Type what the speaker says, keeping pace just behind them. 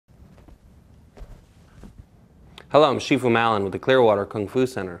Hello, I'm Shifu Mallon with the Clearwater Kung Fu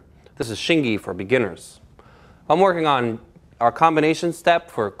Center. This is Xingyi for beginners. I'm working on our combination step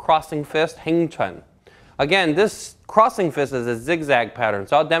for crossing fist, Heng Chuan. Again, this crossing fist is a zigzag pattern,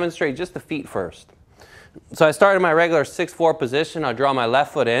 so I'll demonstrate just the feet first. So I start in my regular 6-4 position. I'll draw my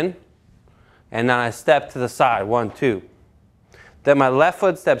left foot in, and then I step to the side, 1, 2. Then my left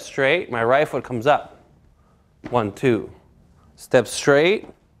foot steps straight, my right foot comes up, 1, 2. Step straight,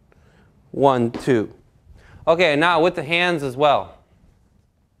 1, 2. Okay, now with the hands as well.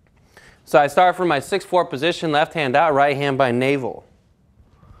 So I start from my 6-4 position, left hand out, right hand by navel.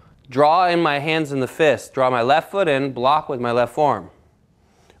 Draw in my hands in the fist. Draw my left foot in, block with my left forearm.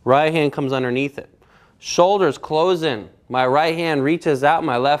 Right hand comes underneath it. Shoulders close in. My right hand reaches out,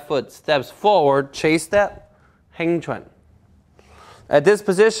 my left foot steps forward, chase step, Heng Chuan. At this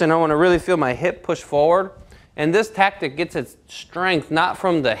position, I want to really feel my hip push forward. And this tactic gets its strength not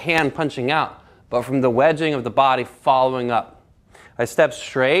from the hand punching out, but from the wedging of the body following up. I step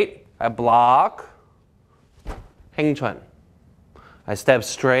straight, I block, Heng Chuan. I step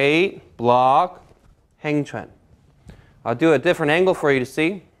straight, block, Heng Chuan. I'll do a different angle for you to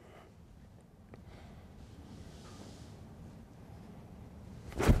see.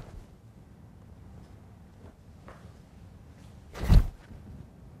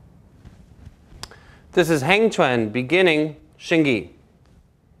 This is Heng Chuan beginning Xingyi.